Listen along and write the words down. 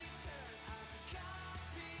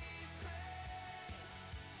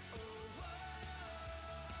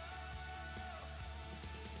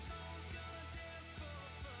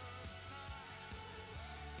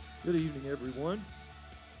Good evening, everyone.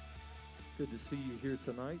 Good to see you here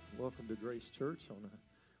tonight. Welcome to Grace Church on a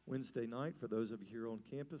Wednesday night. For those of you here on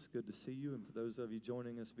campus, good to see you. And for those of you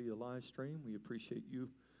joining us via live stream, we appreciate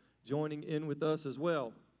you joining in with us as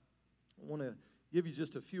well. I want to give you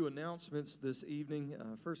just a few announcements this evening.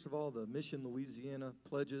 First of all, the Mission Louisiana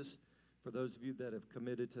pledges. For those of you that have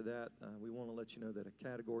committed to that, we want to let you know that a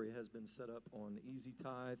category has been set up on Easy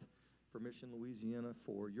Tithe for Mission Louisiana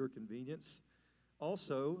for your convenience.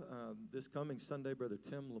 Also, this coming Sunday, Brother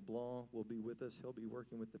Tim LeBlanc will be with us. He'll be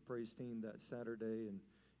working with the praise team that Saturday and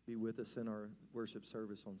be with us in our worship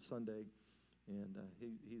service on Sunday. And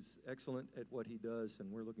he's excellent at what he does,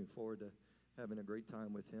 and we're looking forward to having a great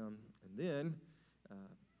time with him. And then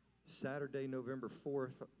Saturday, November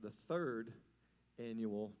 4th, the third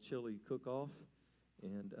annual chili cook-off.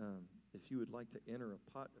 And if you would like to enter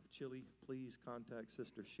a pot of chili, please contact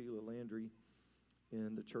Sister Sheila Landry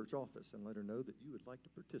in the church office and let her know that you would like to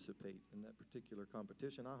participate in that particular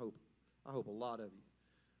competition. I hope a lot of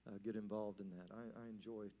you get involved in that. I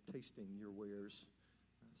enjoy tasting your wares,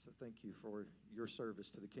 so thank you for your service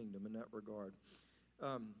to the kingdom in that regard.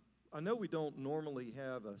 I know we don't normally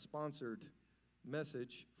have a sponsored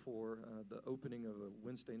message for the opening of a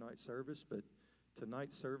Wednesday night service, but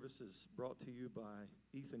tonight's service is brought to you by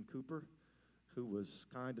Ethan Cooper, who was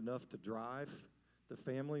kind enough to drive the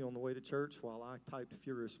family on the way to church while I typed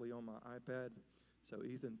furiously on my iPad. So,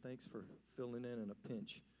 Ethan, thanks for filling in a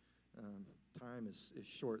pinch. Time is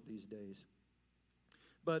short these days.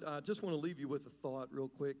 But I just want to leave you with a thought real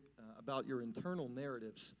quick about your internal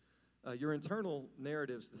narratives. Your internal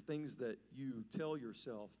narratives, the things that you tell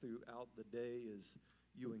yourself throughout the day as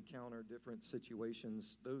you encounter different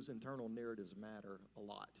situations, those internal narratives matter a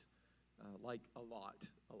lot, a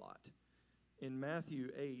lot. In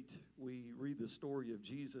Matthew 8, we read the story of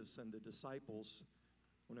Jesus and the disciples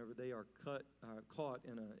whenever they are caught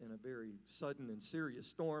in a very sudden and serious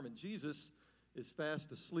storm. And Jesus is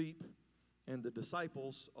fast asleep, and the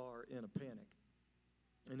disciples are in a panic.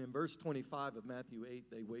 And in verse 25 of Matthew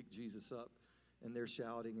 8, they wake Jesus up, and they're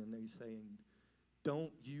shouting, and they're saying,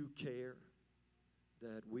 "Don't you care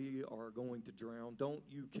that we are going to drown? Don't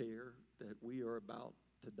you care that we are about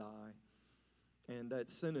to die?" And that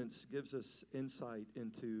sentence gives us insight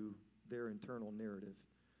into their internal narrative.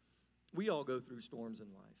 We all go through storms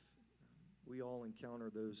in life. We all encounter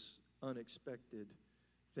those unexpected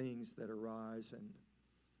things that arise and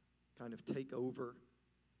kind of take over.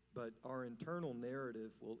 But our internal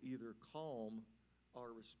narrative will either calm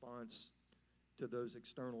our response to those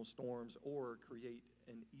external storms or create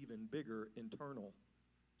an even bigger internal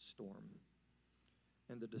storm.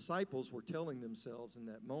 And the disciples were telling themselves in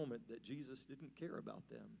that moment that Jesus didn't care about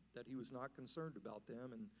them, that he was not concerned about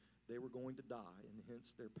them, and they were going to die, and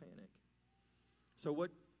hence their panic. So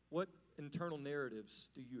what internal narratives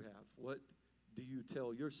do you have? What do you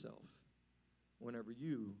tell yourself whenever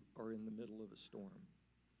you are in the middle of a storm?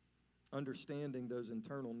 Understanding those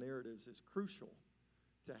internal narratives is crucial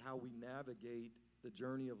to how we navigate the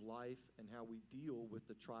journey of life and how we deal with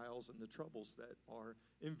the trials and the troubles that are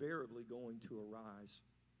invariably going to arise.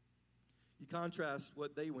 You contrast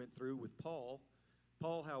what they went through with Paul.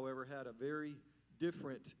 Paul, however, had a very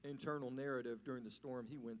different internal narrative during the storm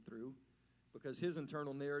he went through, because his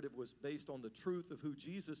internal narrative was based on the truth of who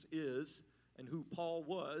Jesus is and who Paul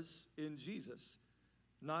was in Jesus,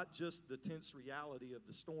 not just the tense reality of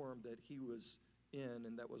the storm that he was in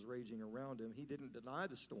and that was raging around him. He didn't deny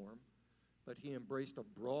the storm, but he embraced a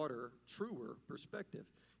broader, truer perspective.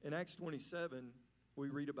 In Acts 27, we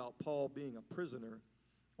read about Paul being a prisoner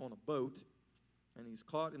on a boat, and he's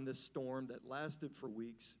caught in this storm that lasted for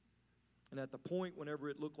weeks. And at the point whenever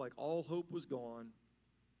it looked like all hope was gone,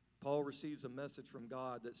 Paul receives a message from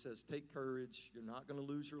God that says, "Take courage, you're not going to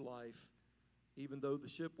lose your life. Even though the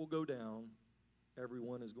ship will go down,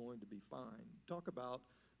 everyone is going to be fine." Talk about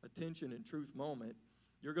a tension and truth moment.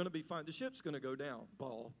 You're going to be fine. The ship's going to go down,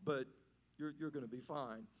 Paul, but you're going to be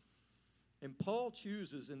fine. And Paul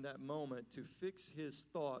chooses in that moment to fix his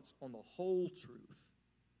thoughts on the whole truth,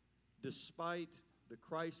 despite the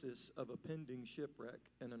crisis of a pending shipwreck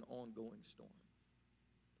and an ongoing storm.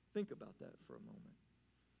 Think about that for a moment.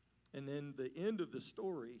 And then the end of the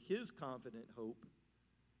story, his confident hope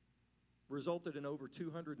resulted in over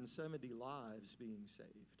 270 lives being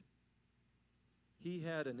saved. He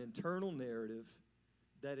had an internal narrative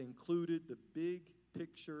that included the big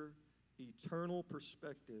picture, eternal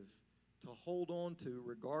perspective to hold on to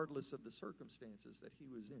regardless of the circumstances that he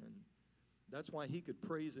was in. That's why he could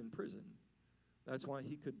praise in prison. That's why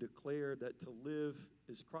he could declare that to live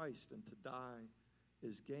is Christ and to die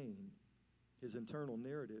is gain. His internal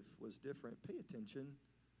narrative was different. Pay attention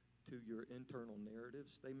to your internal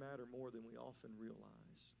narratives. They matter more than we often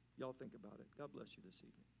realize. Y'all think about it. God bless you this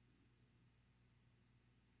evening.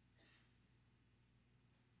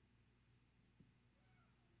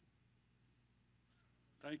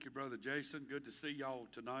 Thank you, Brother Jason. Good to see y'all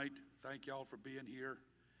tonight. Thank y'all for being here,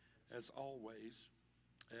 as always.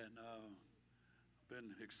 And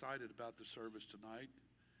been excited about the service tonight,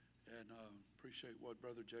 and appreciate what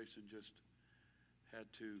Brother Jason just had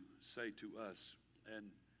to say to us. And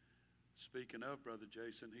speaking of Brother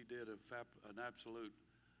Jason, he did an absolute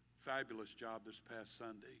fabulous job this past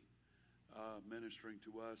Sunday ministering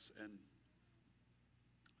to us. And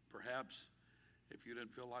perhaps if you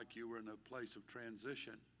didn't feel like you were in a place of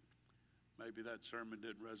transition, maybe that sermon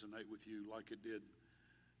didn't resonate with you like it did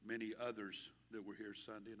many others that were here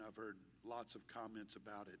Sunday, and I've heard lots of comments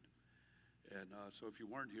about it. And so if you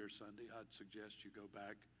weren't here Sunday, I'd suggest you go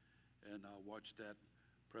back and watch that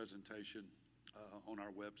presentation on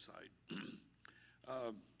our website.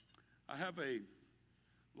 I have a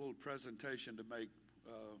little presentation to make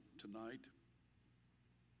tonight.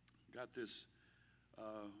 Got this,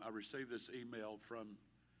 I received this email from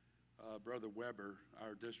Brother Weber,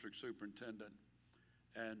 our district superintendent,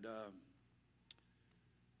 and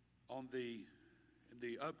on the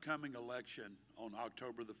upcoming election on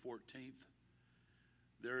October the 14th,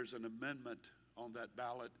 there is an amendment on that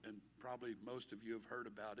ballot, and probably most of you have heard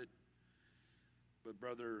about it. But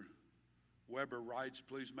Brother Weber writes,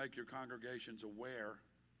 please make your congregations aware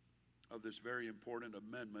of this very important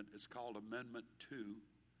amendment. It's called Amendment 2,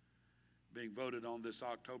 being voted on this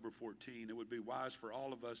October 14. It would be wise for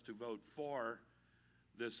all of us to vote for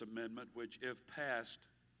this amendment, which, if passed,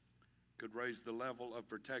 could raise the level of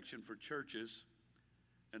protection for churches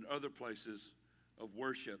and other places of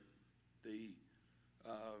worship.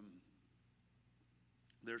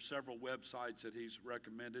 There's several websites that he's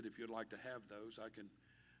recommended. If you'd like to have those, I can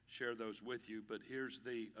share those with you. But here's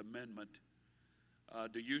the amendment.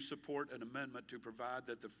 Do you support an amendment to provide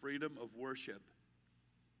that the freedom of worship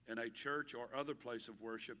in a church or other place of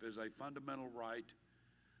worship is a fundamental right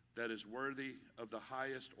that is worthy of the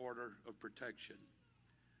highest order of protection?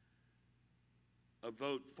 A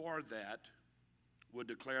vote for that would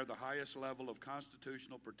declare the highest level of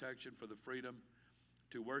constitutional protection for the freedom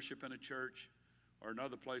to worship in a church or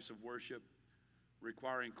another place of worship,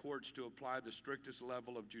 requiring courts to apply the strictest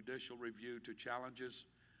level of judicial review to challenges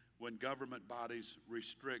when government bodies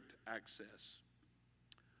restrict access.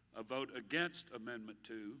 A vote against Amendment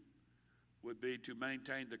 2 would be to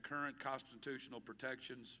maintain the current constitutional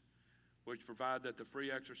protections which provide that the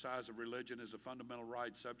free exercise of religion is a fundamental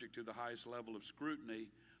right subject to the highest level of scrutiny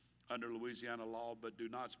under Louisiana law, but do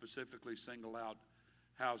not specifically single out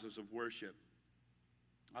houses of worship.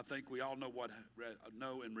 I think we all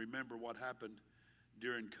know and remember what happened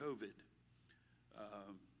during COVID.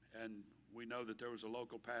 And we know that there was a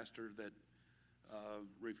local pastor that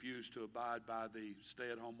refused to abide by the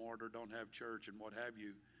stay-at-home order, don't have church, and what have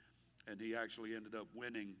you. And he actually ended up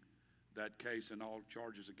winning that case, and all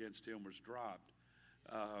charges against him was dropped.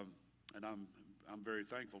 And I'm very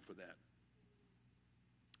thankful for that.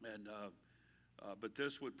 And but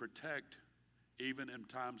this would protect, even in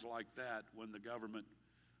times like that, when the government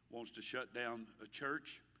wants to shut down a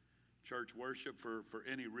church worship for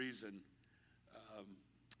any reason,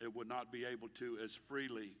 it would not be able to as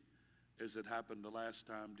freely as it happened the last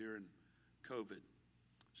time during COVID.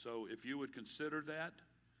 So if you would consider that,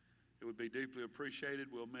 it would be deeply appreciated.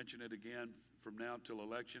 We'll mention it again from now till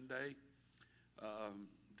Election Day,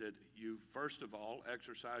 that you, first of all,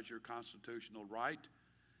 exercise your constitutional right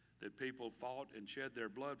that people fought and shed their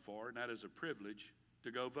blood for, and that is a privilege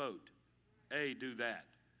to go vote. A, do that.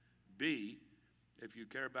 B, if you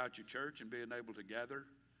care about your church and being able to gather,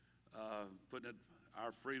 putting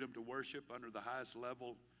our freedom to worship under the highest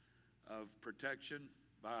level of protection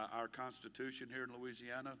by our Constitution here in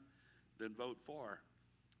Louisiana, then vote for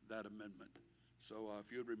that amendment. So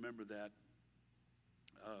if you would remember that,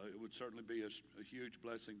 it would certainly be a huge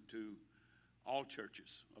blessing to all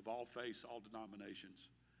churches of all faiths, all denominations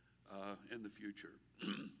in the future.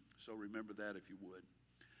 So remember that if you would.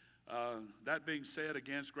 That being said,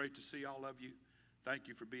 again, it's great to see all of you. Thank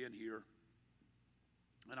you for being here.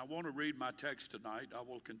 And I want to read my text tonight. I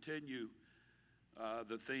will continue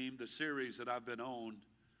the theme, the series that I've been on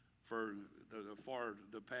for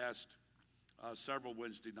the past several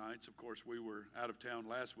Wednesday nights. Of course, we were out of town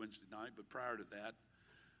last Wednesday night, but prior to that,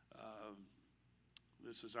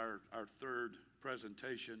 this is our third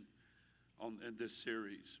presentation in this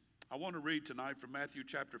series. I want to read tonight from Matthew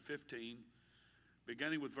chapter 15,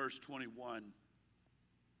 beginning with verse 21.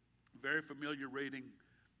 Very familiar reading.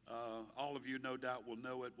 All of you, no doubt, will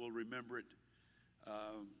know it, will remember it.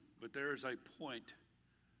 But there is a point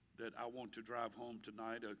that I want to drive home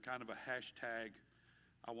tonight, a kind of a hashtag,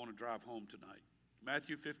 I want to drive home tonight.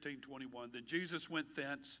 Matthew 15:21. Then Jesus went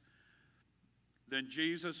thence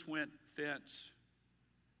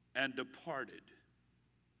and departed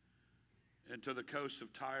into the coast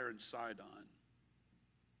of Tyre and Sidon.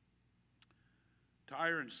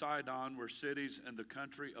 Tyre and Sidon were cities in the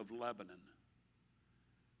country of Lebanon.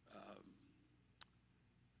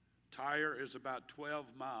 Tyre is about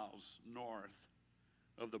 12 miles north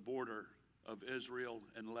of the border of Israel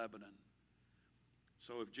and Lebanon.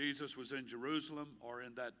 So if Jesus was in Jerusalem or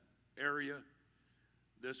in that area,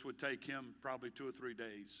 this would take him probably 2 or 3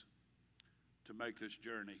 days to make this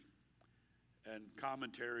journey. And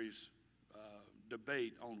commentaries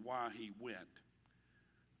debate on why he went.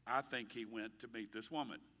 I think he went to meet this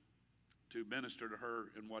woman, to minister to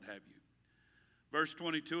her and what have you. Verse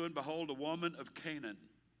 22, and behold, a woman of Canaan.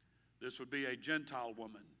 This would be a Gentile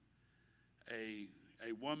woman, a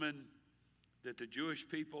woman that the Jewish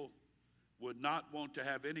people would not want to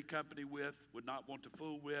have any company with, would not want to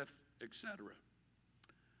fool with, etc.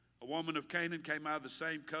 A woman of Canaan came out of the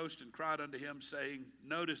same coast and cried unto him, saying,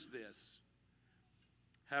 notice this,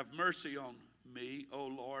 have mercy on me, O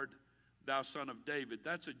Lord, thou son of David.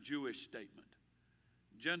 That's a Jewish statement.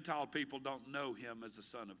 Gentile people don't know him as the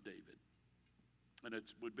son of David. And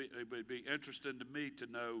it would be interesting to me to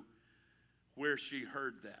know where she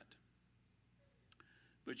heard that.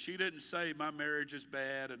 But she didn't say my marriage is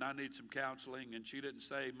bad and I need some counseling, and she didn't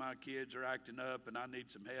say my kids are acting up and I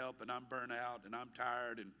need some help and I'm burnt out and I'm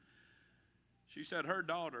tired. And she said her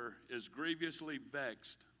daughter is grievously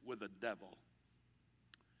vexed with a devil.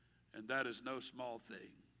 And that is no small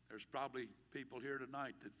thing. There's probably people here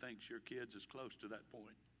tonight that thinks your kids is close to that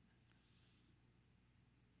point.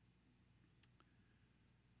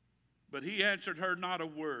 But he answered her not a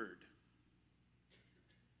word.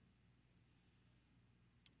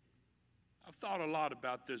 I've thought a lot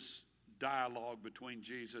about this dialogue between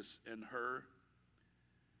Jesus and her.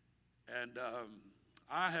 And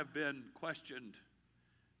I have been questioned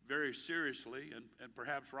very seriously, and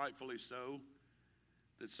perhaps rightfully so,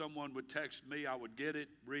 that someone would text me, I would get it,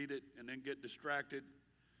 read it, and then get distracted,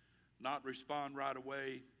 not respond right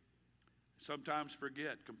away, sometimes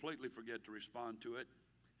completely forget to respond to it,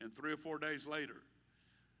 and 3 or 4 days later,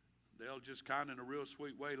 they'll just kind of in a real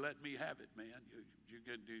sweet way let me have it, man. You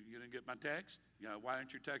didn't get my text? Why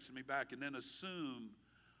aren't you texting me back? And then assume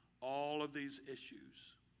all of these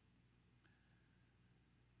issues.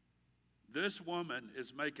 This woman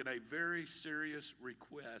is making a very serious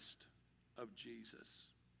request of Jesus.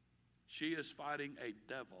 She is fighting a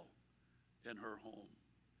devil in her home,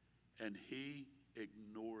 and he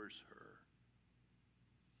ignores her.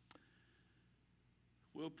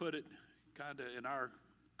 We'll put it kind of in our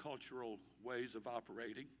cultural ways of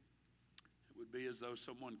operating. It would be as though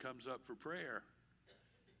someone comes up for prayer,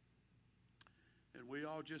 and we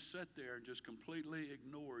all just sit there and just completely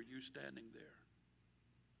ignore you standing there.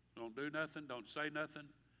 Don't do nothing, don't say nothing,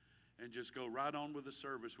 and just go right on with the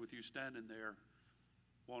service with you standing there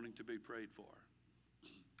wanting to be prayed for.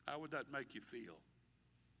 How would that make you feel?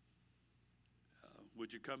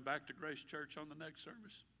 Would you come back to Grace Church on the next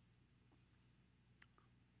service?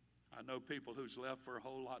 I know people who's left for a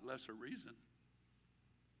whole lot lesser reason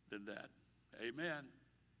than that. Amen.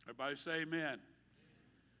 Everybody say amen.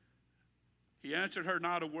 He answered her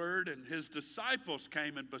not a word, and his disciples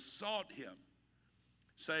came and besought him,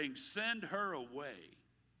 saying, send her away.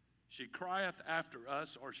 She crieth after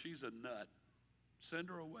us, or she's a nut. Send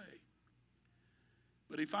her away.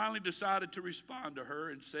 But he finally decided to respond to her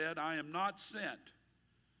and said, I am not sent,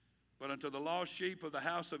 but unto the lost sheep of the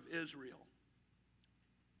house of Israel.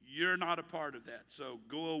 You're not a part of that, so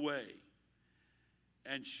go away.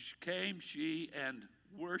 And came she and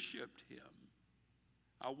worshiped him.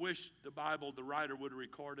 I wish the Bible, the writer, would have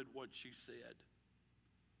recorded what she said.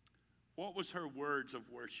 What was her words of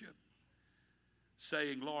worship?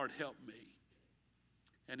 Saying, Lord, help me.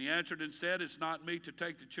 And he answered and said, it's not meet to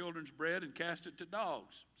take the children's bread and cast it to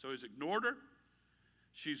dogs. So he's ignored her.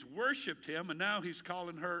 She's worshiped him, and now he's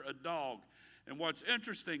calling her a dog. And what's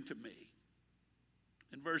interesting to me,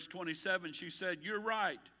 in verse 27, she said, you're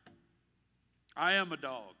right. I am a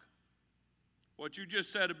dog. What you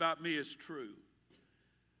just said about me is true.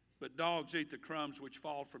 But dogs eat the crumbs which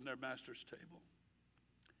fall from their master's table.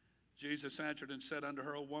 Jesus answered and said unto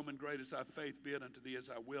her, O woman, great is thy faith, be it unto thee as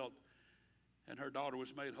thou wilt. And her daughter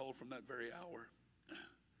was made whole from that very hour.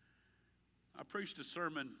 I preached a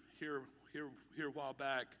sermon here a while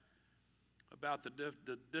back about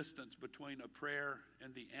the distance between a prayer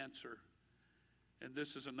and the answer. And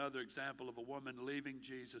this is another example of a woman leaving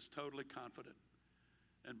Jesus totally confident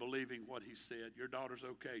and believing what he said. Your daughter's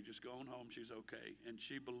okay. Just go on home. She's okay. And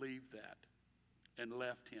she believed that and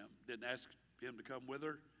left him. Didn't ask him to come with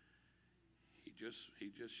her.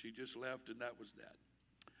 She just left, and that was that.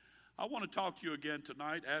 I want to talk to you again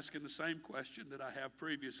tonight, asking the same question that I have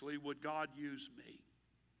previously. Would God use me?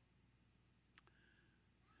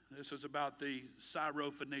 This is about the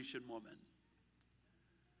Syrophoenician woman.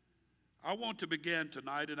 I want to begin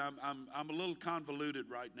tonight, and I'm a little convoluted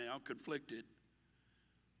right now, conflicted,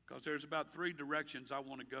 because there's about 3 directions I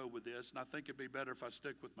want to go with this, and I think it'd be better if I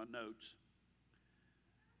stick with my notes.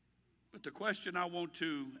 But the question I want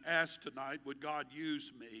to ask tonight, would God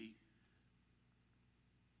use me?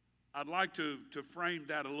 I'd like to frame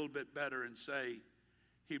that a little bit better and say,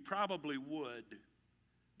 he probably would,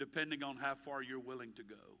 depending on how far you're willing to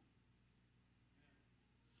go.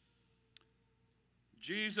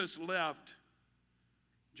 Jesus left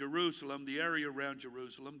Jerusalem, the area around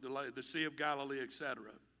Jerusalem, the Sea of Galilee, etc.,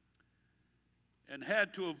 and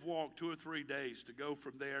had to have walked 2 or 3 days to go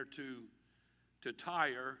from there to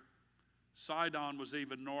Tyre. Sidon was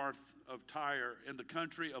even north of Tyre in the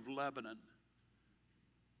country of Lebanon,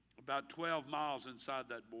 about 12 miles inside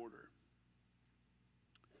that border.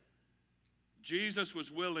 Jesus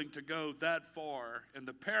was willing to go that far, and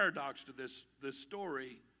the paradox to this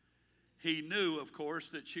story, he knew, of course,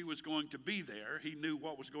 that she was going to be there. He knew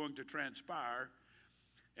what was going to transpire,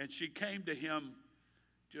 and she came to him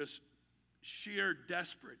just sheer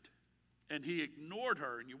desperate, and he ignored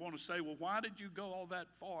her. And you want to say, well, why did you go all that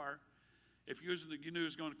far if you knew he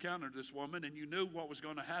was going to encounter this woman and you knew what was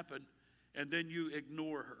going to happen, and then you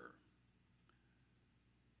ignore her?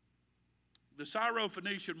 The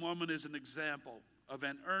Syrophoenician woman is an example of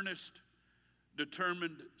an earnest,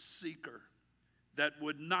 determined seeker that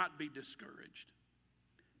would not be discouraged.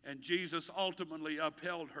 And Jesus ultimately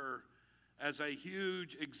upheld her as a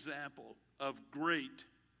huge example of great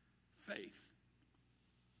faith.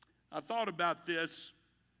 I thought about this,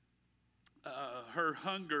 her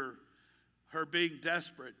hunger, her being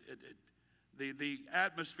desperate. The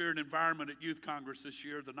atmosphere and environment at Youth Congress this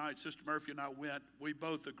year, the night Sister Murphy and I went, we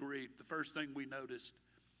both agreed. The first thing we noticed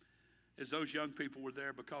is those young people were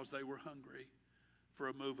there because they were hungry for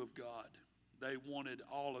a move of God. They wanted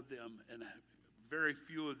all of them, and very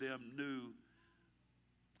few of them knew.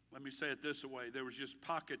 Let me say it this way. There was just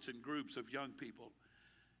pockets and groups of young people.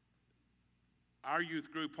 Our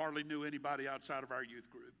youth group hardly knew anybody outside of our youth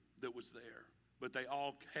group that was there, but they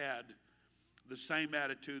all had the same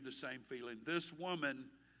attitude, the same feeling. This woman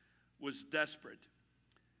was desperate.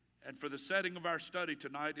 And for the setting of our study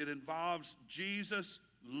tonight, it involves Jesus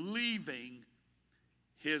leaving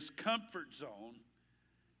his comfort zone,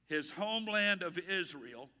 his homeland of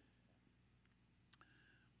Israel.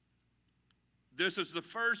 This is the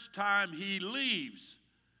first time he leaves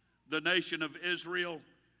the nation of Israel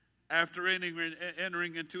after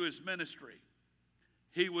entering into his ministry.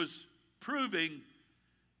 He was proving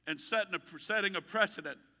and setting a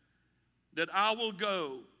precedent that I will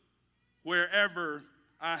go wherever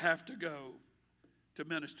I have to go to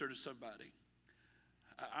minister to somebody.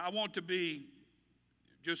 I want to be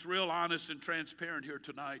just real honest and transparent here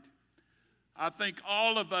tonight. I think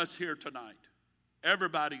all of us here tonight,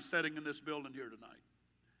 everybody sitting in this building here tonight,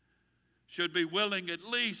 should be willing at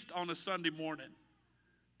least on a Sunday morning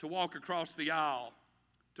to walk across the aisle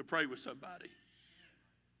to pray with somebody.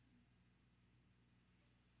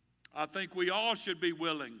 I think we all should be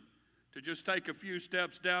willing to just take a few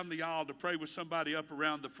steps down the aisle to pray with somebody up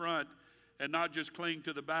around the front and not just cling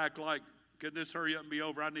to the back like, can this hurry up and be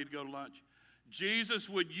over? I need to go to lunch. Jesus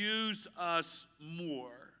would use us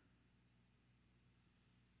more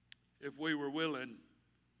if we were willing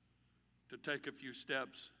to take a few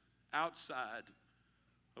steps outside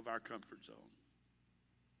of our comfort zone.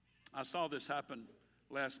 I saw this happen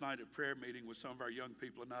last night at prayer meeting with some of our young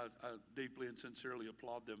people, and I deeply and sincerely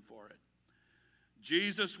applaud them for it.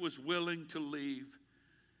 Jesus was willing to leave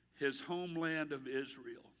his homeland of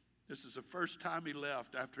Israel. This is the first time he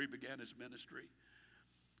left after he began his ministry.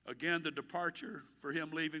 Again, the departure for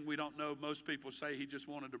him leaving, we don't know. Most people say he just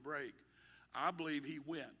wanted a break. I believe he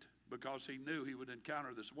went because he knew he would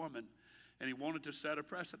encounter this woman, and he wanted to set a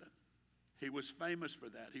precedent. He was famous for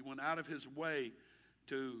that. He went out of his way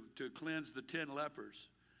to cleanse the 10 lepers.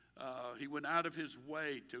 He went out of his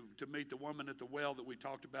way to meet the woman at the well that we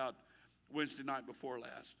talked about Wednesday night before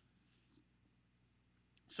last.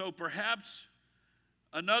 So perhaps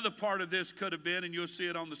another part of this could have been, and you'll see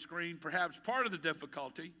it on the screen, perhaps part of the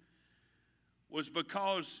difficulty was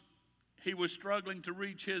because he was struggling to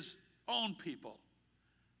reach his own people.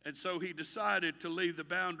 And so he decided to leave the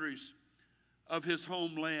boundaries of his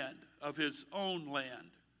homeland, of his own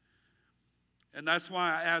land. And that's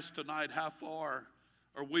why I asked tonight, how far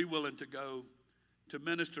are we willing to go to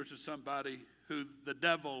minister to somebody who the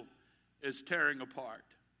devil is tearing apart?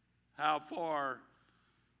 How far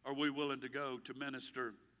are we willing to go to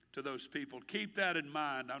minister to those people? Keep that in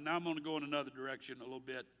mind. Now I'm going to go in another direction a little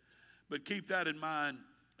bit, but keep that in mind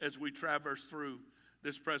as we traverse through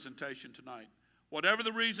this presentation tonight. Whatever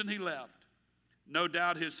the reason he left, no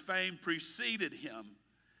doubt his fame preceded him,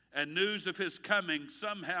 and news of his coming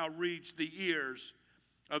somehow reached the ears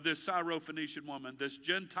of this Syrophoenician woman, this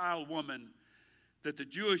Gentile woman that the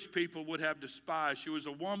Jewish people would have despised. She was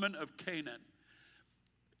a woman of Canaan.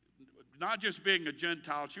 Not just being a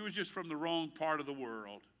Gentile, she was just from the wrong part of the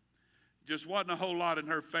world. Just wasn't a whole lot in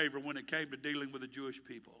her favor when it came to dealing with the Jewish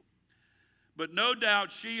people. But no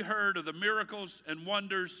doubt she heard of the miracles and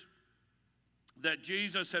wonders that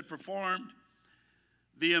Jesus had performed.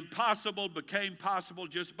 The impossible became possible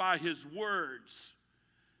just by his words.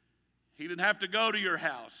 He didn't have to go to your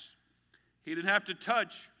house. He didn't have to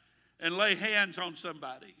touch and lay hands on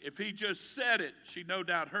somebody. If he just said it, she no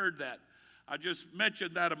doubt heard that. I just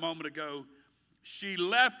mentioned that a moment ago. She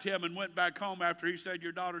left him and went back home after he said,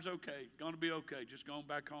 your daughter's okay, going to be okay, just going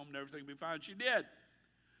back home and everything will be fine. She did.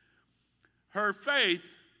 Her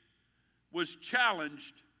faith was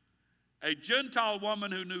challenged. A Gentile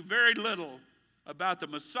woman who knew very little about the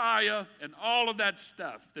Messiah and all of that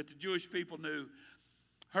stuff that the Jewish people knew,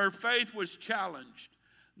 her faith was challenged,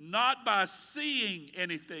 not by seeing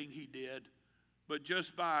anything he did, but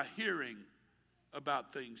just by hearing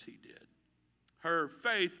about things he did. Her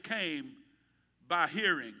faith came by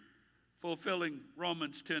hearing, fulfilling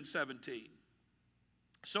Romans 10:17.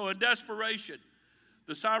 So in desperation,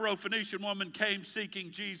 the Syrophoenician woman came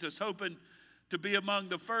seeking Jesus, hoping to be among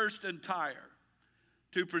the first in Tyre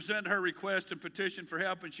to present her request and petition for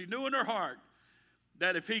help. And she knew in her heart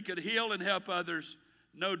that if he could heal and help others,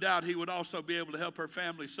 no doubt he would also be able to help her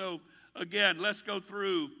family. So again, let's go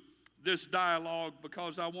through this dialogue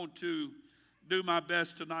because I want to do my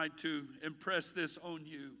best tonight to impress this on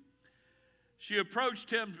you. She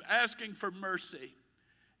approached him asking for mercy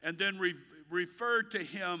and then referred to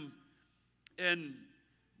him in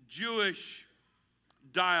Jewish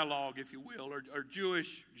dialogue, if you will, or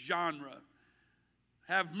Jewish genre.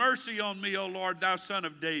 Have mercy on me, O Lord, thou son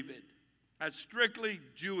of David. That's strictly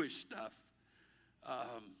Jewish stuff.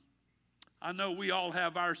 I know we all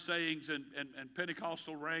have our sayings and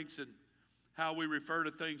Pentecostal ranks and how we refer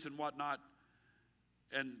to things and whatnot.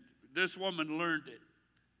 And this woman learned it.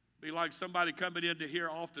 Be like somebody coming in to hear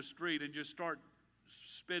off the street and just start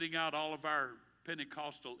spitting out all of our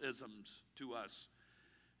Pentecostal isms to us.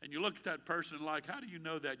 And you look at that person and like, how do you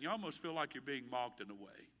know that? And you almost feel like you're being mocked in a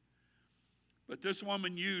way. But this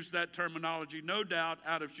woman used that terminology, no doubt,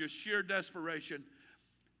 out of just sheer desperation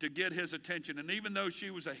to get his attention. And even though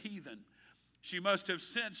she was a heathen, she must have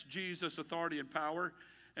sensed Jesus' authority and power.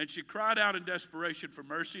 And she cried out in desperation for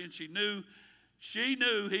mercy. And she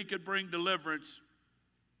knew he could bring deliverance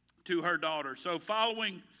to her daughter. So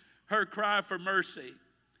following her cry for mercy,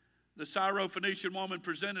 the Syrophoenician woman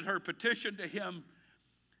presented her petition to him.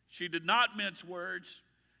 She did not mince words.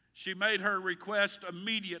 She made her request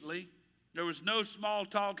immediately. There was no small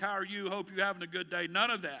talk. How are you? Hope you're having a good day.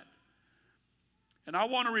 None of that. And I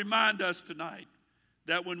want to remind us tonight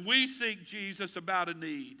that when we seek Jesus about a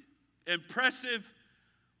need, impressive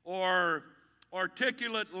or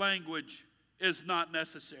articulate language is not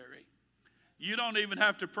necessary. You don't even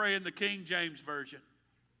have to pray in the King James Version.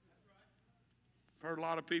 I've heard a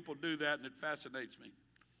lot of people do that, and it fascinates me.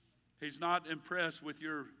 He's not impressed with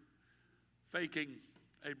your faking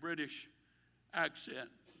a British accent.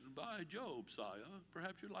 By Job, Sire,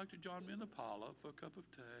 perhaps you'd like to join me in the parlor for a cup of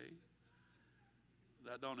tea.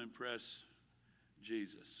 That don't impress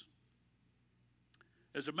Jesus.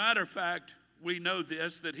 As a matter of fact, we know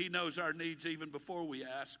this, that he knows our needs even before we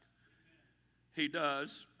ask. He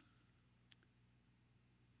does.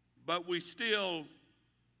 But we still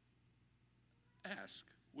ask.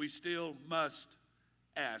 We still must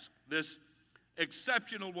ask. This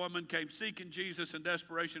exceptional woman came seeking Jesus in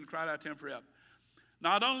desperation and cried out to him for help.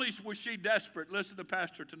 Not only was she desperate, listen to the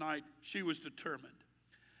pastor tonight, she was determined.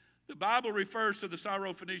 The Bible refers to the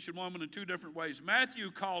Syrophoenician woman in two different ways. Matthew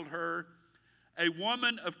called her a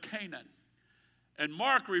woman of Canaan, and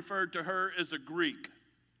Mark referred to her as a Greek.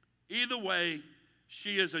 Either way,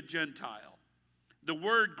 she is a Gentile. The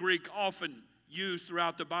word Greek often used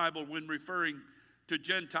throughout the Bible when referring to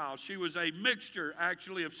Gentiles. She was a mixture,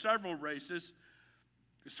 actually, of several races.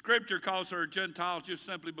 Scripture calls her a Gentile just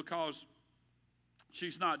simply because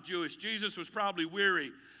she's not Jewish. Jesus was probably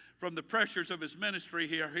weary from the pressures of his ministry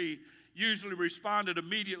here. He usually responded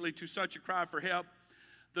immediately to such a cry for help.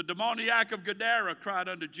 The demoniac of Gadara cried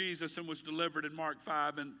unto Jesus and was delivered in Mark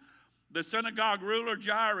 5. And the synagogue ruler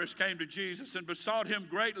Jairus came to Jesus and besought him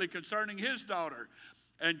greatly concerning his daughter.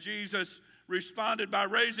 And Jesus responded by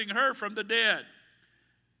raising her from the dead.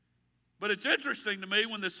 But it's interesting to me,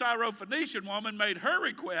 when the Syrophoenician woman made her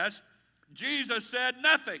request, Jesus said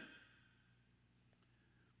nothing.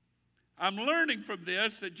 I'm learning from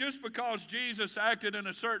this that just because Jesus acted in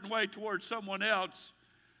a certain way towards someone else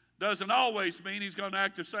doesn't always mean he's going to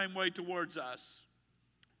act the same way towards us.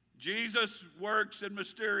 Jesus works in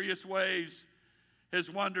mysterious ways,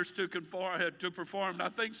 his wonders to perform. And I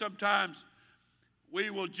think sometimes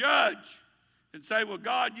we will judge and say, well,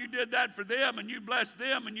 God, you did that for them, and you blessed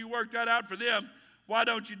them, and you worked that out for them. Why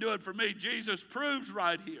don't you do it for me? Jesus proves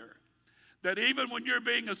right here that even when you're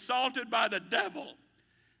being assaulted by the devil,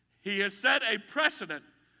 he has set a precedent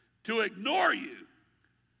to ignore you,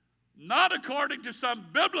 not according to some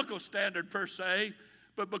biblical standard per se,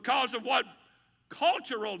 but because of what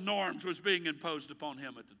cultural norms was being imposed upon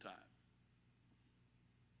him at the time.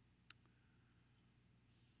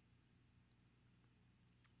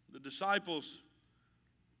 The disciples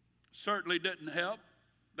certainly didn't help.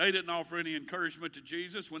 They didn't offer any encouragement to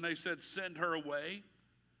Jesus when they said, send her away,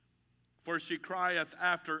 for she crieth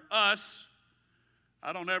after us.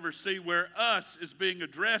 I don't ever see where us is being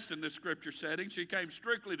addressed in this scripture setting. She came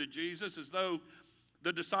strictly to Jesus as though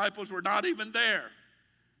the disciples were not even there.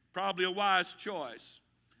 Probably a wise choice.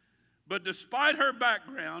 But despite her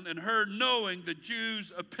background and her knowing the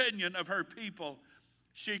Jews' opinion of her people,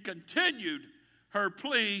 she continued her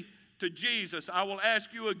plea to Jesus. I will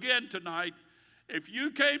ask you again tonight, if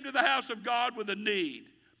you came to the house of God with a need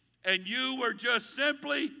and you were just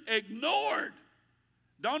simply ignored,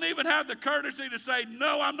 don't even have the courtesy to say,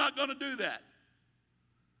 no, I'm not going to do that,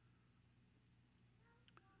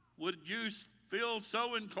 would you feel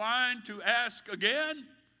so inclined to ask again?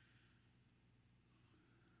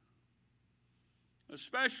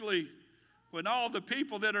 Especially when all the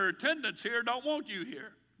people that are attendants here don't want you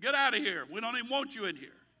here. Get out of here. We don't even want you in here.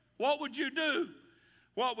 What would you do?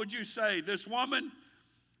 What would you say? This woman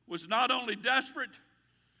was not only desperate,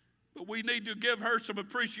 but we need to give her some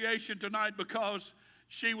appreciation tonight because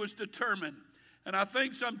she was determined. And I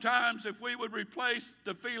think sometimes if we would replace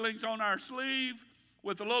the feelings on our sleeve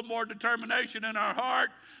with a little more determination in our heart,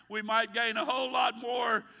 we might gain a whole lot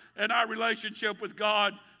more in our relationship with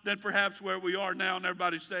God than perhaps where we are now. And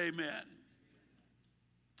everybody say amen.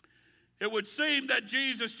 It would seem that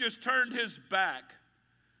Jesus just turned his back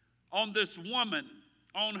on this woman,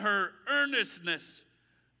 on her earnestness,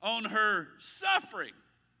 on her suffering.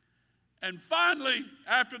 And finally,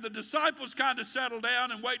 after the disciples kind of settled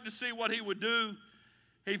down and waited to see what he would do,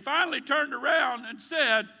 he finally turned around and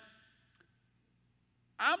said,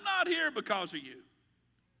 I'm not here because of you.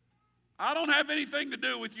 I don't have anything to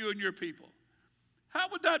do with you and your people. How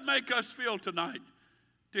would that make us feel tonight?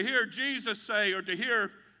 To hear Jesus say, or to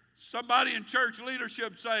hear somebody in church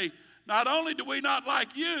leadership say, not only do we not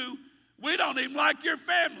like you, we don't even like your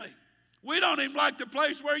family. We don't even like the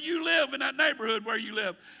place where you live, in that neighborhood where you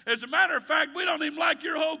live. As a matter of fact, we don't even like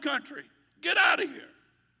your whole country. Get out of here.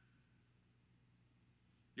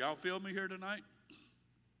 Y'all feel me here tonight?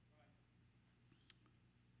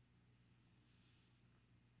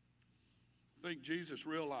 I think Jesus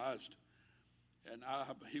realized, and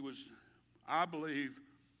I believe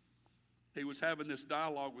he was having this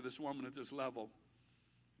dialogue with this woman at this level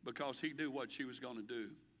because he knew what she was going to do.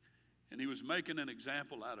 And he was making an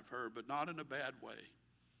example out of her, but not in a bad way.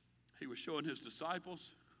 He was showing his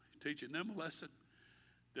disciples, teaching them a lesson,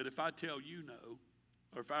 that if I tell you no,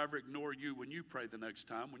 or if I ever ignore you when you pray the next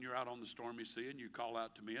time, when you're out on the stormy sea and you call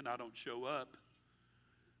out to me and I don't show up,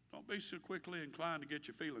 don't be so quickly inclined to get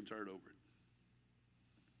your feelings hurt over it.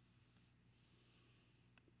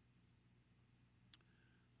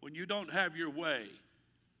 When you don't have your way,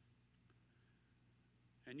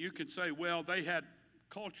 and you can say, well, they had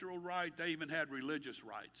cultural right, they even had religious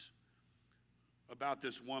rights about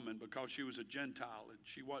this woman because she was a Gentile and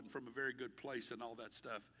she wasn't from a very good place and all that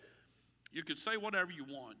stuff. You can say whatever you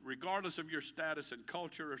want, regardless of your status in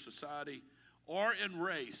culture or society or in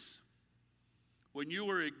race. When you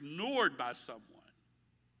were ignored by someone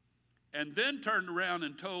and then turned around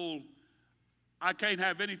and told, I can't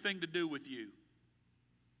have anything to do with you,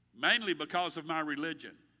 mainly because of my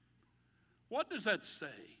religion. What does that say?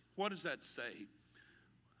 What does that say?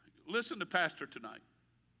 Listen to Pastor tonight.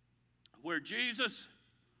 Where Jesus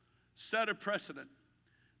set a precedent,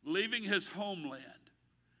 leaving his homeland,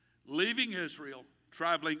 leaving Israel,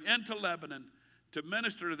 traveling into Lebanon to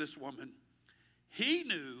minister to this woman, he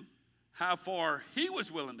knew how far he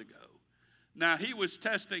was willing to go. Now he was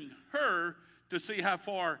testing her to see how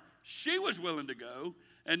far she was willing to go,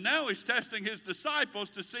 and now he's testing his disciples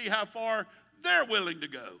to see how far they're willing to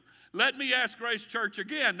go. Let me ask Grace Church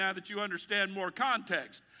again, now that you understand more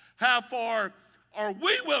context. How far are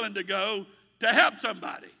we willing to go to help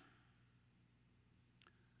somebody?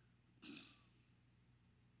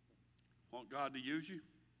 Want God to use you?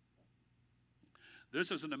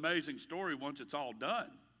 This is an amazing story once it's all done.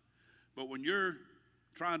 But when you're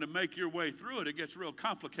trying to make your way through it, it gets real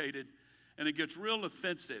complicated and it gets real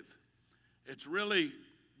offensive.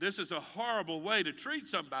 This is a horrible way to treat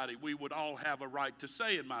somebody, we would all have a right to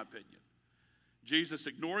say, in my opinion. Jesus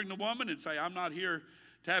ignoring the woman and say, I'm not here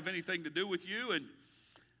to have anything to do with you. And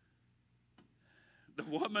the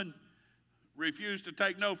woman refused to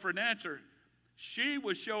take no for an answer. She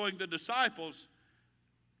was showing the disciples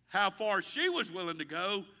how far she was willing to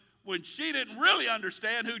go when she didn't really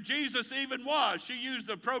understand who Jesus even was. She used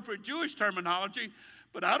the appropriate Jewish terminology,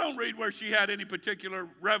 but I don't read where she had any particular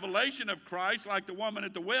revelation of Christ like the woman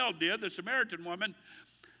at the well did, the Samaritan woman.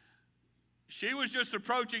 She was just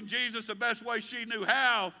approaching Jesus the best way she knew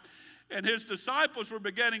how, and his disciples were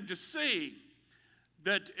beginning to see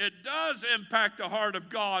that it does impact the heart of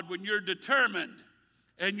God when you're determined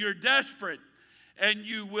and you're desperate and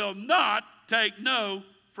you will not take no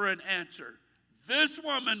for an answer. This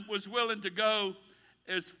woman was willing to go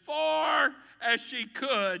as far as she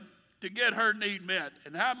could to get her need met.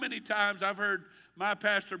 And how many times I've heard my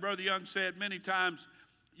pastor, Brother Young, said many times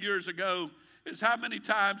years ago, is how many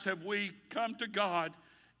times have we come to God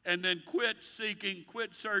and then quit seeking,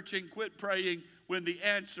 quit searching, quit praying when the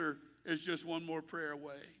answer is just one more prayer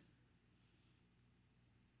away.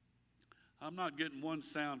 I'm not getting one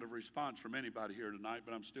sound of response from anybody here tonight,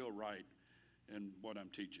 but I'm still right in what I'm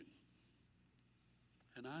teaching.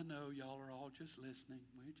 And I know y'all are all just listening.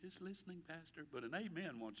 We're just listening, Pastor. But an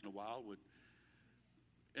amen once in a while would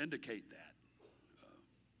indicate that.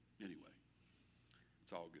 Anyway,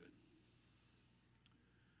 it's all good.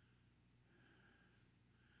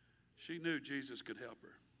 She knew Jesus could help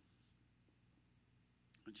her.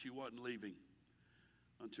 And she wasn't leaving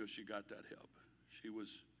until she got that help.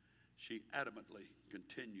 She adamantly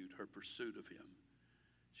continued her pursuit of him.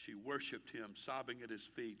 She worshiped him, sobbing at his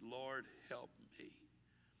feet, Lord, help me.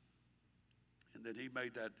 And then he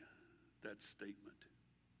made that statement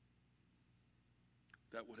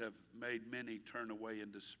that would have made many turn away in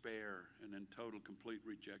despair and in total, complete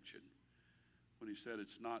rejection. When he said,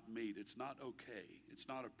 it's not meet, it's not okay, it's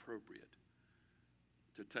not appropriate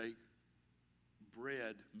to take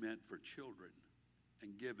bread meant for children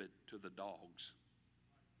and give it to the dogs.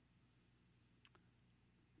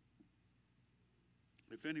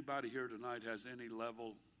 If anybody here tonight has any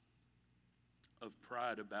level of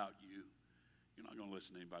pride about you, you're not going to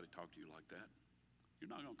listen to anybody talk to you like that. You're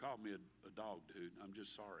not going to call me a dog, dude. I'm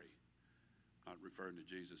just sorry. I'm not referring to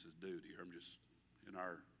Jesus as dude here. I'm just in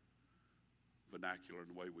our vernacular and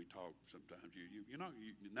the way we talk sometimes.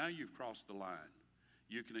 Now you've crossed the line.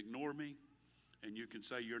 You can ignore me and you can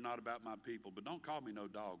say you're not about my people, but don't call me no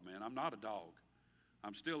dog, man. I'm not a dog.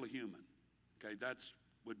 I'm still a human. Okay, that's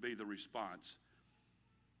would be the response.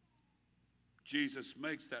 Jesus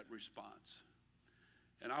makes that response.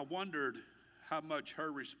 And I wondered how much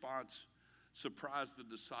her response surprised the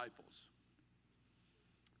disciples.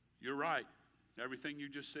 You're right. Everything you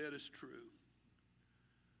just said is true.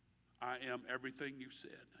 I am everything you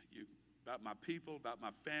said. About my people, about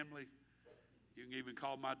my family. You can even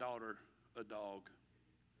call my daughter a dog.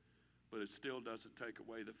 But it still doesn't take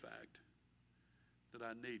away the fact that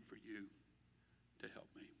I need for you to help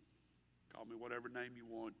me. Call me whatever name you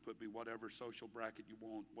want. Put me whatever social bracket you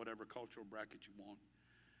want. Whatever cultural bracket you want.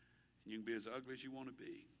 And you can be as ugly as you want to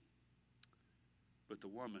be. But the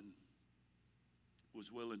woman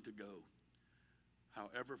was willing to go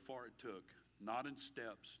however far it took. Not in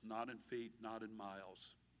steps, not in feet, not in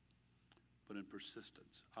miles, but in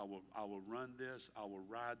persistence. I will run this. I will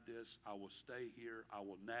ride this. I will stay here. I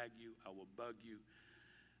will nag you. I will bug you.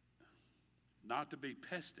 Not to be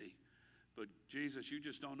pesty, but Jesus, you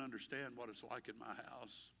just don't understand what it's like in my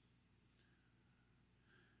house.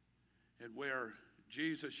 And where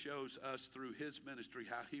Jesus shows us through his ministry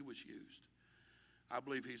how he was used, I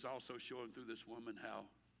believe he's also showing through this woman how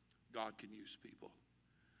God can use people.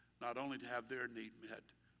 Not only to have their need met,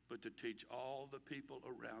 but to teach all the people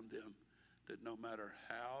around them that no matter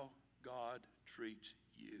how God treats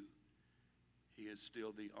you, he is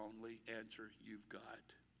still the only answer you've got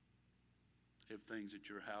if things at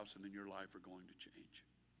your house and in your life are going to change.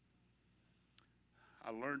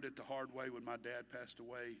 I learned it the hard way when my dad passed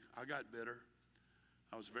away. I got bitter.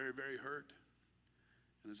 I was very, very hurt.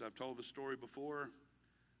 And as I've told the story before,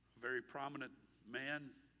 a very prominent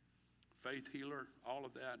man, faith healer, all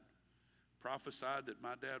of that. Prophesied that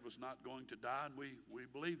my dad was not going to die, and we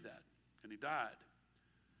believed that. And he died.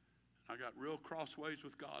 I got real crossways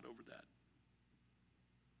with God over that.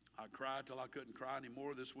 I cried till I couldn't cry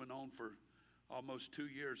anymore. This went on for almost 2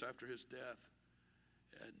 years after his death.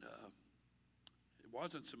 And it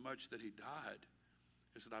wasn't so much that he died.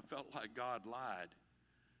 It's that I felt like God lied.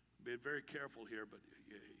 Being very careful here, but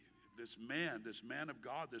this man of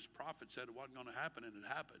God, this prophet said it wasn't going to happen, and it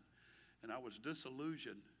happened. And I was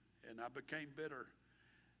disillusioned, and I became bitter.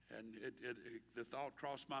 And the thought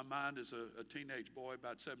crossed my mind as a teenage boy,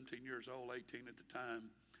 about 17 years old, 18 at the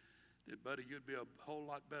time, that, buddy, you'd be a whole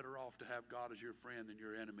lot better off to have God as your friend than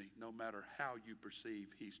your enemy, no matter how you perceive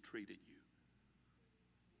he's treated you.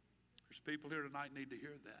 There's people here tonight need to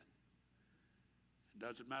hear that. It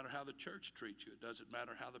doesn't matter how the church treats you. It doesn't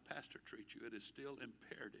matter how the pastor treats you. It is still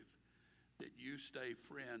imperative that you stay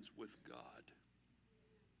friends with God.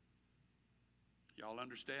 Y'all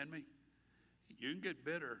understand me? You can get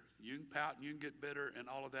bitter, you can pout, and you can get bitter and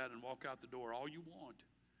all of that and walk out the door all you want.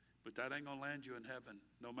 But that ain't going to land you in heaven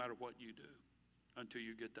no matter what you do until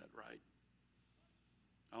you get that right.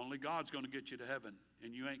 Only God's going to get you to heaven,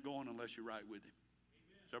 and you ain't going unless you're right with him.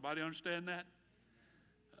 Does everybody understand that?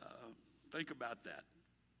 Think about that.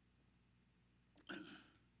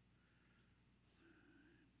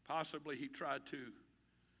 Possibly he tried to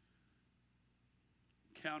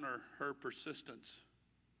counter her persistence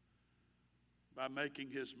by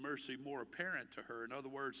making his mercy more apparent to her. In other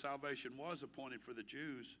words, salvation was appointed for the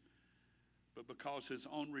Jews, but because his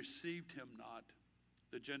own received him not,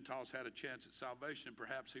 the Gentiles had a chance at salvation, and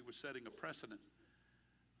perhaps he was setting a precedent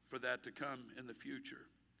for that to come in the future.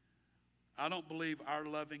 I don't believe our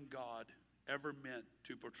loving God ever meant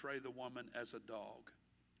to portray the woman as a dog.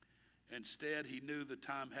 Instead, he knew the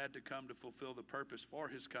time had to come to fulfill the purpose for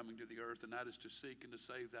his coming to the earth, and that is to seek and to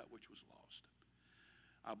save that which was lost.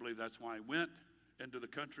 I believe that's why he went into the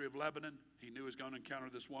country of Lebanon. He knew he was going to encounter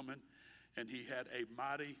this woman, and he had a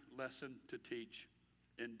mighty lesson to teach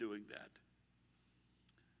in doing that.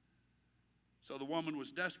 So the woman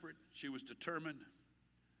was desperate. She was determined.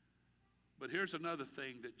 But here's another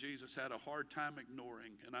thing that Jesus had a hard time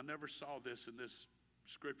ignoring, and I never saw this in this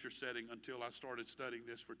scripture setting until I started studying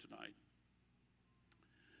this for tonight.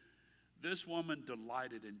 This woman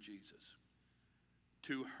delighted in Jesus.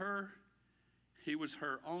 To her, he was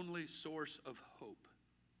her only source of hope.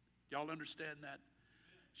 Y'all understand that?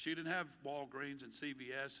 She didn't have Walgreens and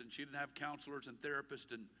CVS, and she didn't have counselors and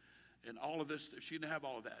therapists and all of this. She didn't have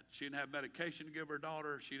all of that. She didn't have medication to give her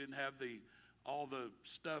daughter. She didn't have all the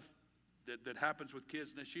stuff that happens with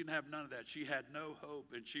kids. She didn't have none of that. She had no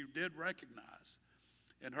hope, and she did recognize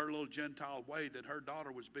in her little Gentile way that her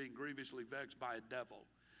daughter was being grievously vexed by a devil.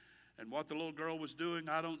 And what the little girl was doing,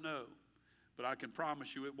 I don't know. But I can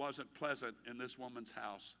promise you it wasn't pleasant in this woman's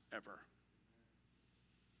house ever.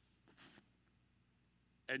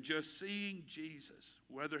 And just seeing Jesus,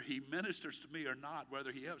 whether he ministers to me or not,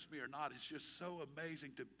 whether he helps me or not, it's just so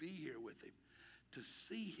amazing to be here with him, to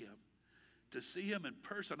see him in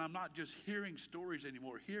person. I'm not just hearing stories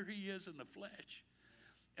anymore. Here he is in the flesh.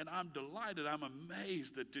 And I'm delighted. I'm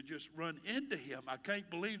amazed that to just run into him. I can't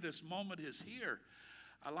believe this moment is here.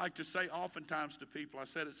 I like to say oftentimes to people, I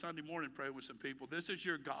said it Sunday morning praying with some people, this is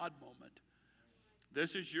your God moment.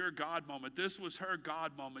 This is your God moment. This was her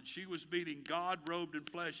God moment. She was meeting God robed in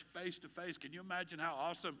flesh face to face. Can you imagine how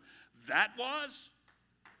awesome that was?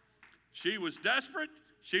 She was desperate.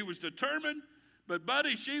 She was determined. But,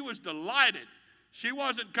 buddy, she was delighted. She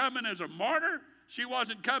wasn't coming as a martyr. She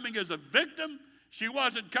wasn't coming as a victim. She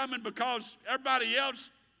wasn't coming because everybody else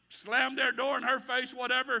slammed their door in her face,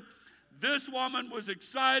 whatever. This woman was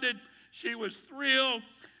excited. She was thrilled.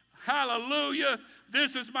 Hallelujah.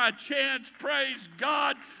 This is my chance. Praise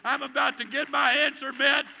God. I'm about to get my answer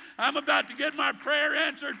met. I'm about to get my prayer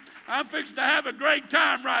answered. I'm fixing to have a great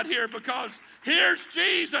time right here because here's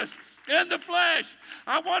Jesus in the flesh.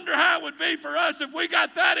 I wonder how it would be for us if we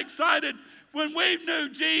got that excited when we knew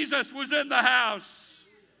Jesus was in the house.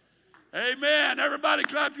 Amen. Everybody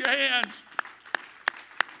clap your hands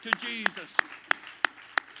to Jesus.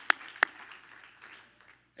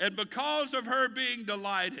 And because of her being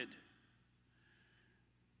delighted,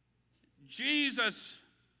 Jesus,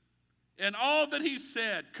 in all that he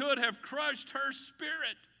said, could have crushed her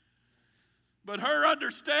spirit. But her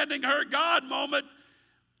understanding her God moment,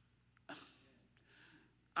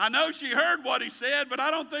 I know she heard what he said, but I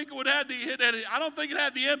don't think it had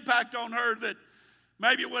the impact on her that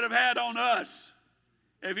maybe it would have had on us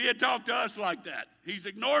if he had talked to us like that. He's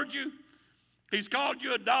ignored you. He's called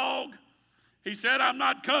you a dog. He said, I'm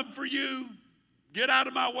not come for you. Get out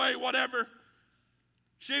of my way, whatever.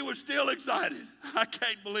 She was still excited. I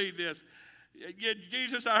can't believe this. Yeah,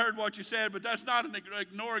 Jesus, I heard what you said, but that's not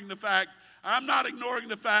ignoring the fact. I'm not ignoring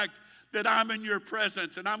the fact that I'm in your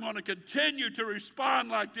presence, and I'm going to continue to respond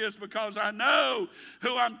like this because I know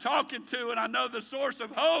who I'm talking to, and I know the source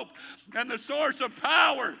of hope and the source of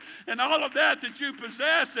power and all of that you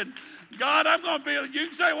possess. And God, I'm going to be, you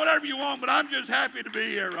can say whatever you want, but I'm just happy to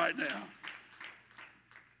be here right now.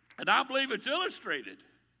 And I believe it's illustrated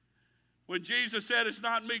when Jesus said it's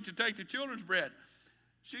not meet to take the children's bread.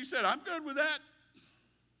 She said, I'm good with that.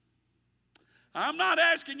 I'm not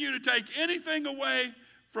asking you to take anything away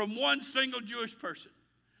from one single Jewish person.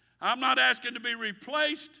 I'm not asking to be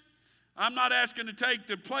replaced. I'm not asking to take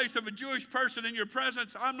the place of a Jewish person in your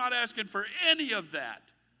presence. I'm not asking for any of that.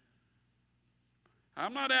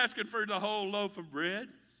 I'm not asking for the whole loaf of bread.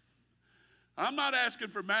 I'm not asking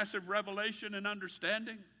for massive revelation and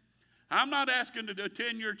understanding. I'm not asking to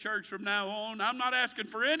attend your church from now on. I'm not asking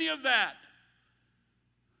for any of that.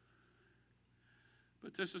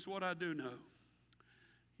 But this is what I do know.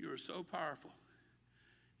 You are so powerful.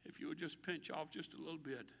 If you would just pinch off just a little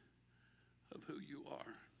bit of who you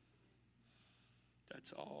are,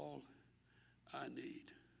 that's all I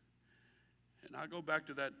need. And I go back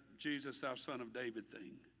to that Jesus, thou son of David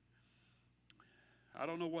thing. I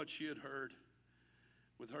don't know what she had heard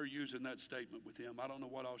with her using that statement with him. I don't know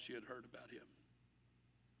what else she had heard about him.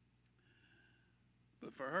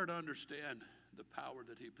 But for her to understand the power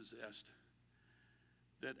that he possessed,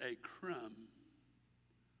 that a crumb,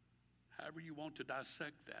 however you want to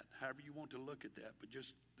dissect that, however you want to look at that, but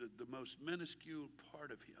just the most minuscule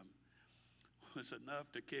part of him was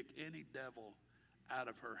enough to kick any devil out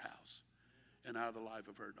of her house and out of the life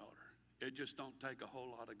of her daughter. It just don't take a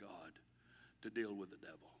whole lot of God to deal with the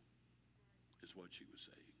devil, is what she was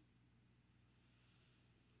saying.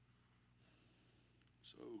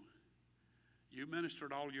 So you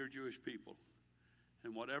ministered all your Jewish people,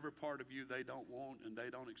 and whatever part of you they don't want and they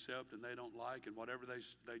don't accept and they don't like, and whatever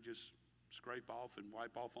they just scrape off and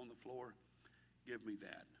wipe off on the floor, give me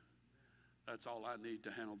that. That's all I need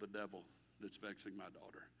to handle the devil that's vexing my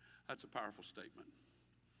daughter. That's a powerful statement.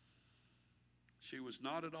 She was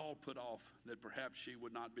not at all put off that perhaps she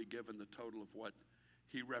would not be given the total of what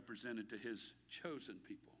he represented to his chosen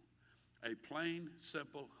people. A plain,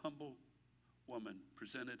 simple, humble woman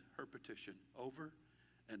presented her petition over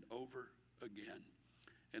and over again.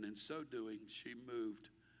 And in so doing, she moved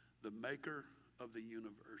the maker of the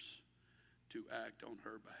universe to act on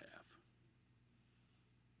her behalf.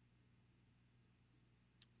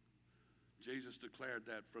 Jesus declared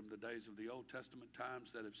that from the days of the Old Testament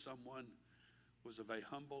times, that if someone was of a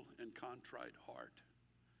humble and contrite heart,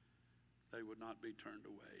 they would not be turned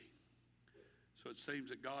away. So it seems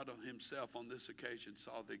that God himself on this occasion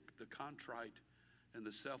saw the contrite and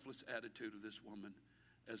the selfless attitude of this woman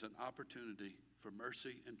as an opportunity for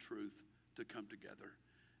mercy and truth to come together.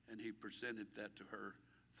 And he presented that to her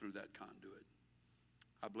through that conduit.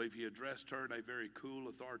 I believe he addressed her in a very cool,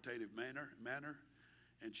 authoritative manner,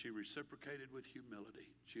 and she reciprocated with humility.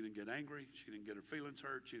 She didn't get angry. She didn't get her feelings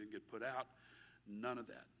hurt. She didn't get put out. None of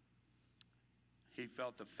that. He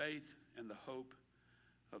felt the faith and the hope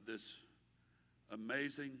of this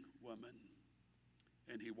amazing woman,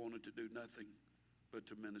 and he wanted to do nothing but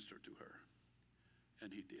to minister to her.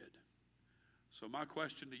 And he did. So my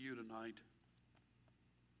question to you tonight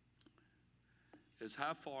is,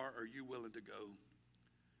 how far are you willing to go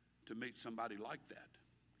to meet somebody like that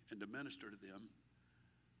and to minister to them,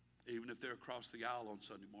 even if they're across the aisle on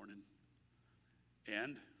Sunday morning?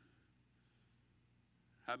 And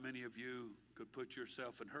how many of you could put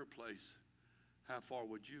yourself in her place? How far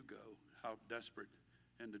would you go? How desperate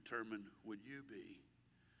and determined would you be?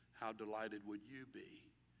 How delighted would you be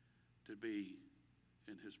to be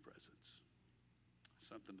in his presence?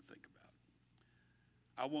 Something to think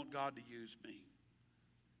about. I want God to use me.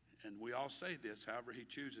 And we all say this, however he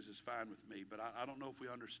chooses is fine with me. But I don't know if we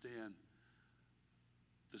understand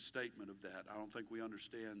the statement of that. I don't think we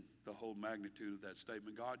understand the whole magnitude of that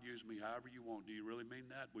statement. God, use me however you want. Do you really mean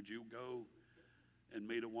that? Would you go and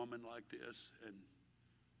meet a woman like this and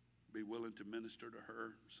be willing to minister to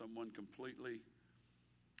her, someone completely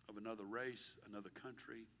of another race, another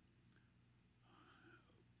country,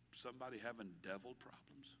 somebody having devil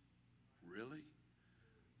problems? Really?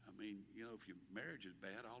 I mean, you know, if your marriage is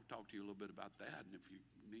bad, I'll talk to you a little bit about that. And if you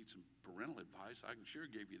need some parental advice, I can sure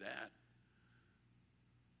give you that.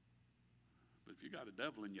 But if you got a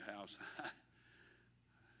devil in your house,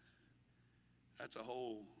 that's a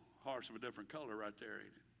whole horse of a different color right there,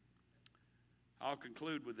 ain't it? I'll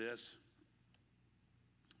conclude with this.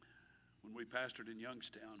 When we pastored in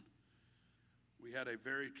Youngstown, we had a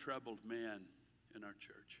very troubled man in our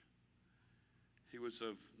church. He was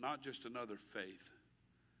of not just another faith,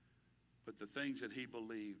 but the things that he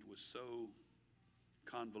believed was so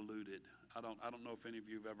convoluted. I don't know if any of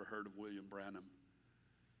you have ever heard of William Branham,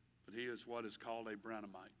 but he is what is called a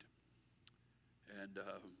Branhamite. And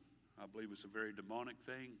I believe it's a very demonic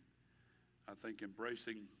thing. I think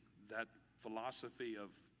embracing that philosophy of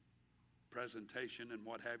presentation and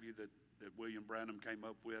what have you that William Branham came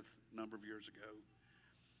up with a number of years ago,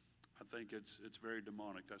 I think it's very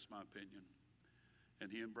demonic. That's my opinion.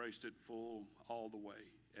 And he embraced it full all the way.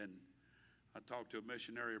 And I talked to a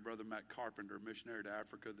missionary, Brother Matt Carpenter, a missionary to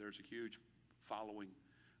Africa. There's a huge following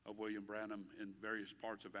of William Branham in various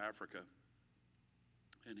parts of Africa.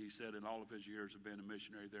 And he said in all of his years of being a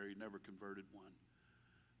missionary there, he never converted one.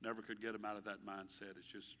 Never could get him out of that mindset.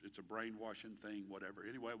 It's a brainwashing thing, whatever.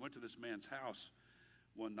 Anyway, I went to this man's house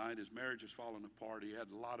one night. His marriage was falling apart. He had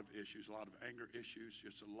a lot of issues, a lot of anger issues,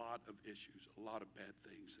 just a lot of issues, a lot of bad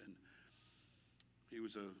things. And he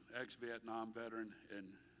was an ex-Vietnam veteran, and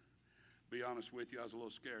to be honest with you, I was a little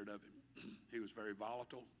scared of him. He was very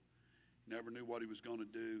volatile. Never knew what he was going to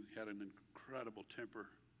do. He had an incredible temper,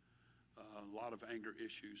 a lot of anger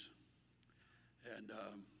issues. And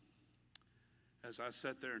as I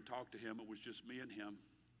sat there and talked to him, it was just me and him.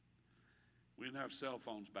 We didn't have cell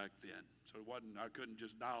phones back then, so I couldn't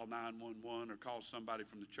just dial 911 or call somebody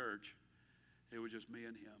from the church. It was just me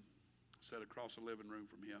and him. Sat across the living room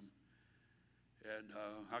from him. And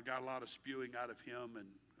I got a lot of spewing out of him and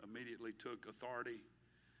immediately took authority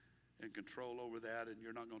and control over that. And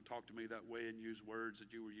you're not going to talk to me that way and use words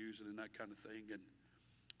that you were using and that kind of thing. And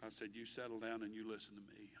I said, you settle down and you listen to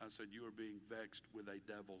me. I said, you are being vexed with a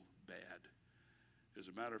devil bad. As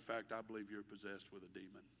a matter of fact, I believe you're possessed with a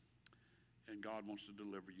demon. And God wants to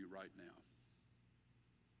deliver you right now.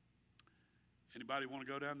 Anybody want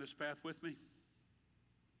to go down this path with me?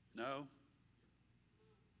 No?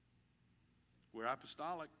 We're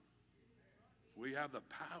apostolic. We have the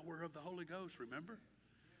power of the Holy Ghost, remember?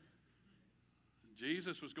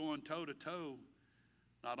 Jesus was going toe to toe,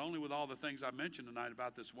 not only with all the things I mentioned tonight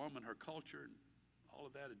about this woman, her culture, and all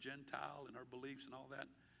of that, a Gentile and her beliefs and all that.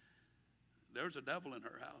 There's a devil in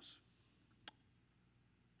her house.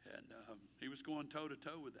 And he was going toe to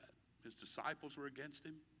toe with that. His disciples were against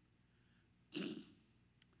him.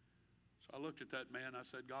 So I looked at that man. I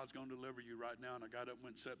said, God's going to deliver you right now. And I got up and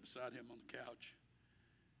went and sat beside him on the couch.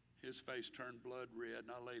 His face turned blood red,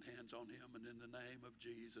 and I laid hands on him. And in the name of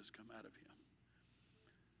Jesus, come out of him.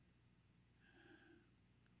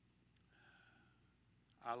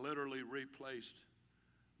 I literally replaced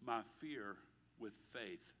my fear with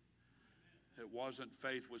faith. It wasn't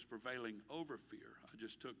faith was prevailing over fear. I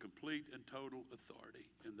just took complete and total authority.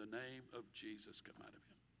 In the name of Jesus, come out of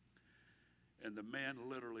him. And the man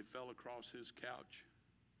literally fell across his couch,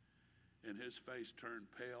 and his face turned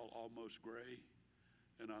pale, almost gray.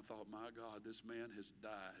 And I thought, my God, this man has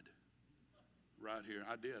died right here.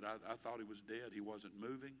 I did. I thought he was dead. He wasn't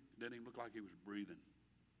moving. Didn't even look like he was breathing.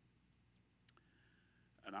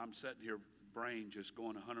 And I'm sitting here, brain just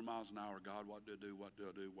going 100 miles an hour. God, what do I do? What do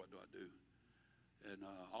I do? What do I do? And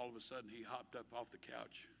all of a sudden, he hopped up off the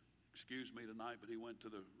couch. Excuse me tonight, but he went to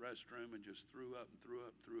the restroom and just threw up and threw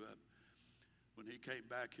up and threw up. When he came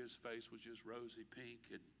back, his face was just rosy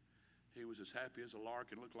pink, and he was as happy as a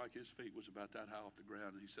lark, and looked like his feet was about that high off the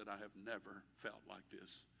ground. And he said, I have never felt like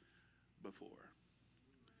this before.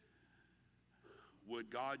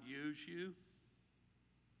 Would God use you?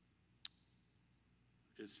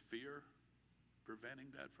 Is fear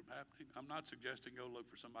preventing that from happening? I'm not suggesting go look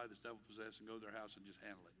for somebody that's devil-possessed and go to their house and just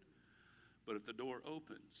handle it. But if the door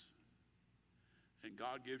opens and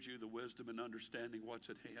God gives you the wisdom and understanding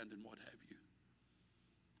what's at hand and what have you,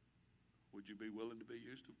 would you be willing to be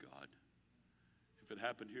used of God? If it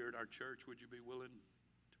happened here at our church, would you be willing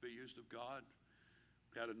to be used of God?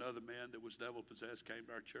 We had another man that was devil-possessed came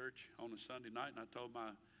to our church on a Sunday night, and I told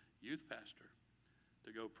my youth pastor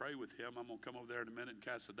to go pray with him. I'm going to come over there in a minute and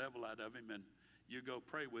cast the devil out of him, and you go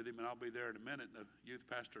pray with him, and I'll be there in a minute. And the youth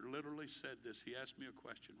pastor literally said this. He asked me a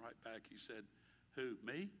question right back. He said, who,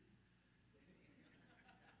 me?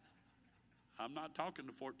 I'm not talking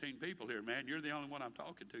to 14 people here, man. You're the only one I'm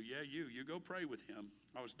talking to. Yeah, you. You go pray with him.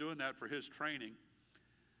 I was doing that for his training,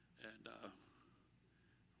 and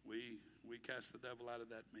we cast the devil out of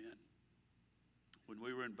that man. When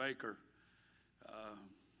we were in Baker,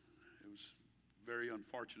 it was very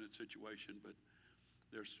unfortunate situation, but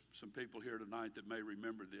there's some people here tonight that may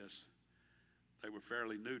remember this. They were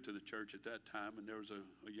fairly new to the church at that time, and there was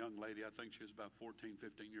a young lady, I think she was about 14,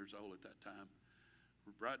 15 years old at that time,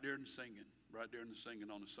 right during the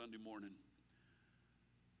singing on a Sunday morning.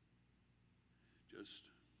 Just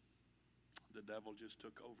the devil just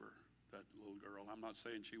took over that little girl. I'm not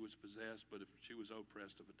saying she was possessed, but if she was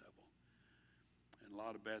oppressed of a devil. And a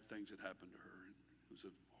lot of bad things had happened to her. It was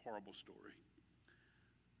a horrible story.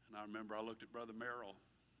 And I remember I looked at Brother Merrill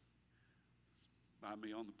by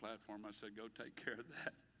me on the platform. I said, go take care of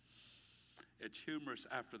that. It's humorous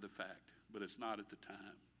after the fact, but it's not at the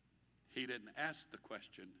time. He didn't ask the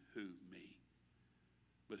question, who, me?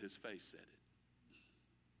 But his face said it.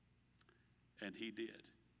 And he did.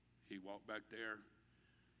 He walked back there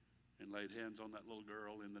and laid hands on that little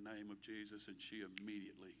girl in the name of Jesus, and she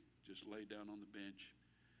immediately just laid down on the bench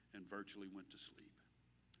and virtually went to sleep.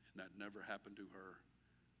 And that never happened to her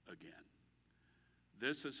again.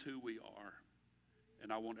 This is who we are.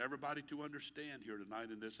 And I want everybody to understand here tonight,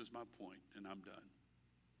 and this is my point, and I'm done.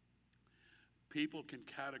 People can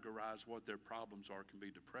categorize what their problems are. It can be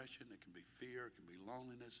depression, it can be fear, it can be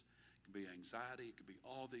loneliness, it can be anxiety, it can be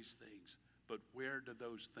all these things. But where do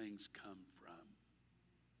those things come from?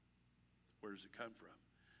 Where does it come from?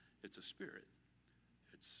 It's a spirit.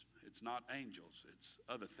 It's not angels. It's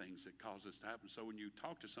other things that cause this to happen. So when you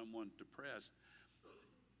talk to someone depressed,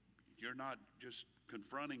 you're not just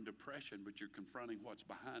confronting depression, but you're confronting what's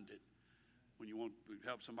behind it. When you want to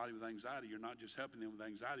help somebody with anxiety, you're not just helping them with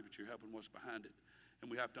anxiety, but you're helping what's behind it. And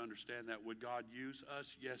we have to understand that. Would God use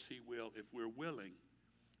us? Yes, he will, if we're willing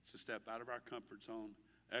to step out of our comfort zone,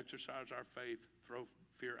 exercise our faith, throw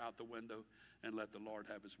fear out the window, and let the Lord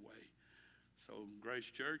have his way. So,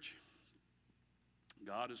 Grace Church,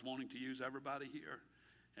 God is wanting to use everybody here,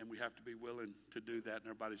 and we have to be willing to do that. And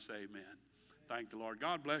everybody say amen. Thank the Lord.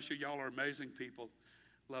 God bless you. Y'all are amazing people.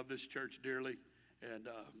 Love this church dearly. And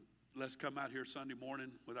let's come out here Sunday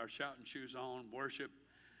morning with our shouting shoes on, worship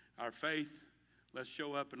our faith. Let's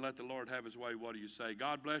show up and let the Lord have his way. What do you say?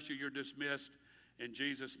 God bless you. You're dismissed in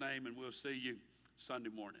Jesus' name, and we'll see you Sunday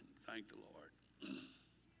morning. Thank the Lord.